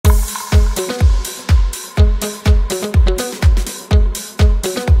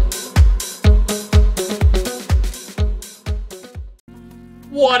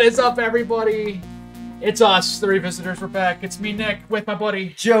What is up, everybody? It's us, the Revisitors. We're back. It's me, Nick, with my buddy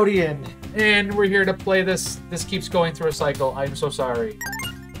Joedeon, and we're here to play this. This keeps going through a cycle. I'm so sorry.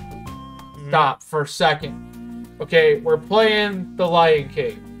 Stop for a second. Okay, we're playing The Lion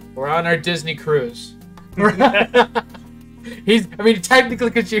King. We're on our Disney cruise. I mean,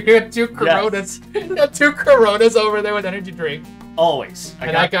 technically, because you had two Coronas, two Coronas over there with energy drink. Always.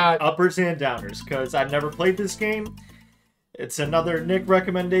 I got uppers and downers because I've never played this game. It's another Nick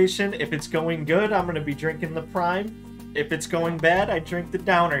recommendation. If it's going good, I'm going to be drinking the Prime. If it's going bad, I drink the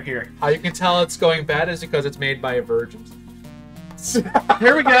downer here. How you can tell it's going bad is because it's made by a virgin.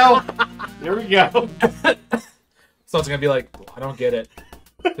 Here we go. Here we go. So it's going to be like, I don't get it.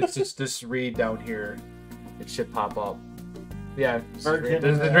 It's just this read down here. It should pop up. Yeah,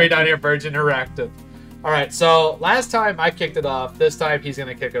 there's a read down here, Virgin Interactive. Alright, so last time I kicked it off. This time he's going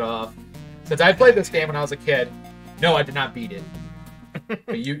to kick it off. Since I played this game when I was a kid, no, I did not beat it.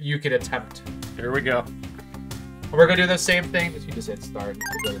 But you could attempt. Here we go. We're going to do the same thing. You just hit start.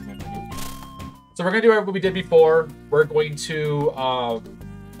 So we're going to do what we did before. We're going to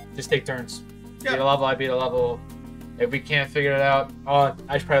just take turns. Yeah. Beat a level, I beat a level. If we can't figure it out, I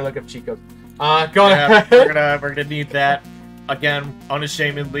should probably look up cheat codes. Go ahead. We're gonna need that. Again,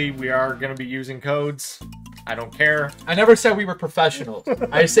 unashamedly, we are gonna be using codes. I don't care. I never said we were professionals.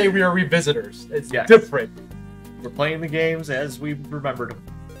 I say we are revisitors. It's different. We're playing the games as we remembered them.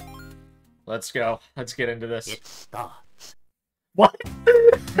 Let's go. Let's get into this. It starts. What?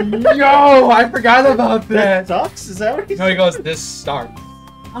 Yo, I forgot about that. Sucks? Is that what he said? No, he goes, this starts.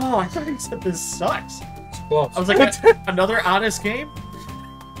 Oh, I thought he said this sucks. It's close. I was like, another honest game?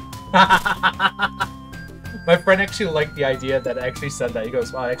 My friend actually liked the idea that I actually said that. He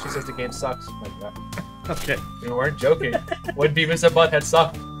goes, "Wow, it actually says the game sucks." I'm like that. Okay. We weren't joking. When Beavis and Butthead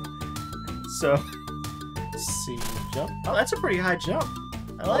sucked. So, see, jump. Oh, that's a pretty high jump.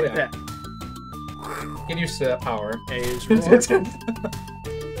 I like that. Get used to that power. A's reward.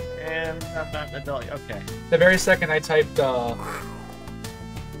 And I'm not an adult. Okay. The very second I typed, so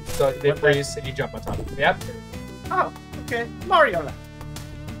they freeze and you jump on top. Yep. Oh, okay. Mario.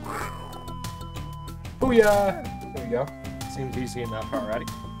 Booyah! There we go. Seems easy enough already.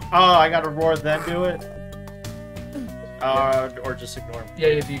 Oh, I gotta roar then do it? Or just ignore him. Yeah,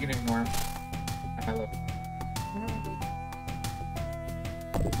 you can ignore him. I love it.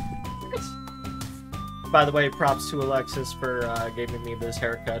 By the way, props to Alexis for giving me this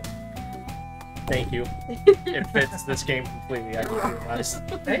haircut. Thank you. It fits this game completely, I just realized.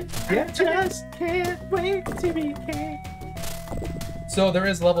 Hey, yeah, just can't wait to be king. So there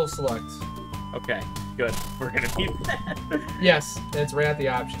is level select. Okay, good. We're gonna need that. Yes, it's right at the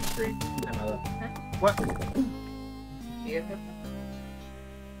option screen. What?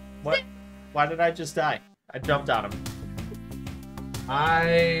 What? Why did I just die? I jumped on him.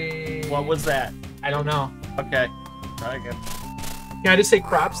 What was that? I don't know. Okay. Try again. Can I just say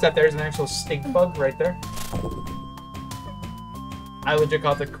props that there's an actual stink bug right there? I legit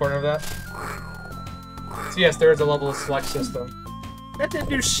caught the corner of that. So yes, there is a level select system. That didn't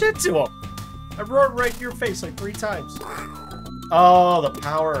do shit to him. I roared right in your face like 3 times. Oh, the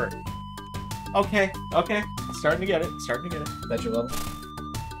power. Okay, okay. Starting to get it. Starting to get it. That's your level.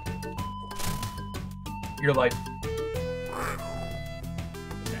 Your life.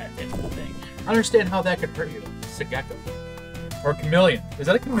 That did the thing. I understand how that could hurt you. Sagecko. Or chameleon. Is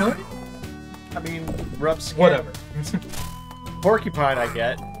that a chameleon? I mean, rough skin. Whatever. Porcupine, I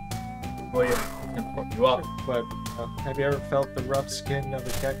get. Well, yeah. Can fuck you up. But have you ever felt the rough skin of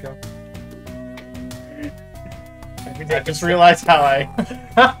a gecko? I just realized how I.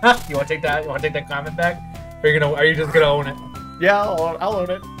 You want to take that? You want to take that comment back? Or are you just gonna own it? Yeah, I'll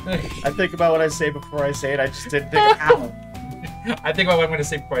own it. I think about what I say before I say it. I just didn't think of how. I think about what I'm gonna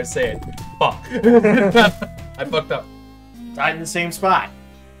say before I say it. Fuck. I fucked up. Died in the same spot.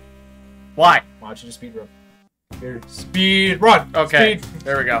 Why? Why don't you just speed run? Here, speed run. Okay. Speed.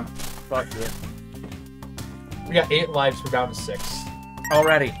 There we go. Fuck you. We got 8 lives. We're down to 6.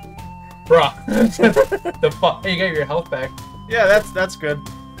 Already. Bruh. The fuck? Hey, you got your health back. Yeah, that's good.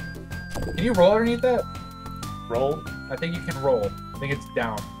 Can you roll underneath that? Roll? I think you can roll. I think it's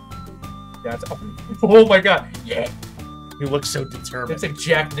down. Yeah, it's up. Oh my god. Yeah. You look so determined. It's like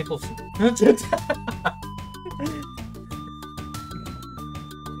Jack Nicholson.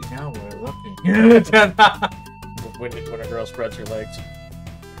 Now we're looking. when a girl spreads her legs.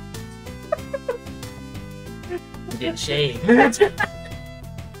 We did shade.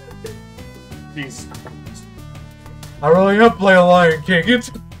 Jeez. I really am playing Lion King.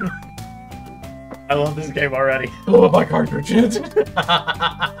 I love this game already. I love my cartridges.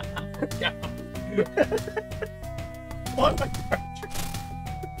 What my cartridge?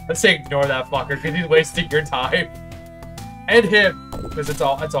 Let's say ignore that fucker because he's wasting your time. And him, because it's a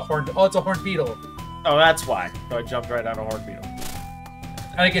horned. Oh, it's a horned beetle. Oh, that's why. So I jumped right on a horned beetle.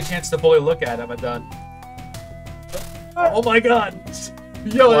 I didn't get a chance to fully look at him. I'm done. Oh my god!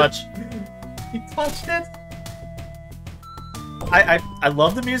 Yo, Clutch. He touched it. I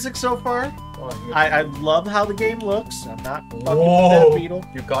love the music so far. Oh, I love how the game looks. I'm not fucking with Whoa! that beetle.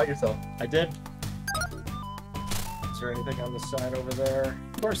 You got yourself. I did. Is there anything on the side over there?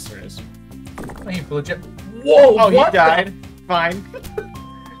 Of course there is. He legit. Whoa! Oh, what he died. Fine.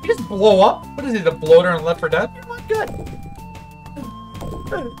 He just blow up? What is he, the bloater and Left 4 Dead? Oh my god.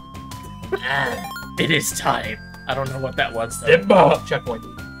 It is time. I don't know what that was though. Simba! Checkpoint.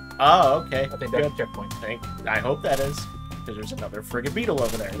 Oh, okay. I think that's a checkpoint. I hope that is. Because there's another friggin' beetle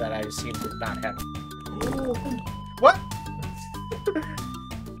over there that I seem to not have. What?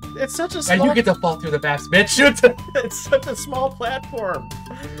 It's such a small... And you get to fall through the maps, bitch! Shoot! It's such a small platform.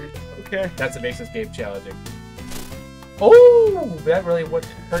 Okay. That's what makes this game challenging. Oh! That really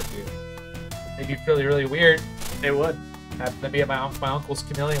wouldn't hurt you. Made you feel really weird. It would. Happened to me at my uncle's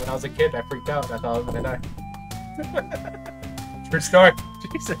chameleon when I was a kid. I freaked out and I thought I was gonna die. True story.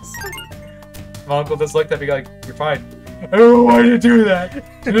 Jesus. My uncle just looked at me like, "You're fine." I don't know why you do that.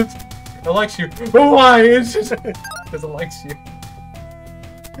 It likes you. But why? It's just because it likes you.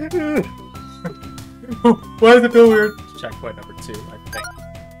 Why does it feel weird? Checkpoint number 2, I think.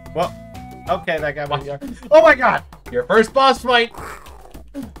 Well, okay, that got me. Oh my god! Your first boss fight.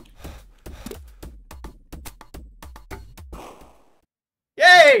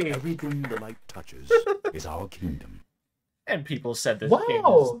 Yay! Everything the light touches is our kingdom. And people said this game is...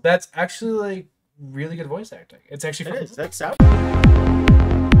 Wow, that's actually like really good voice acting. It's actually fun. It is. That's out.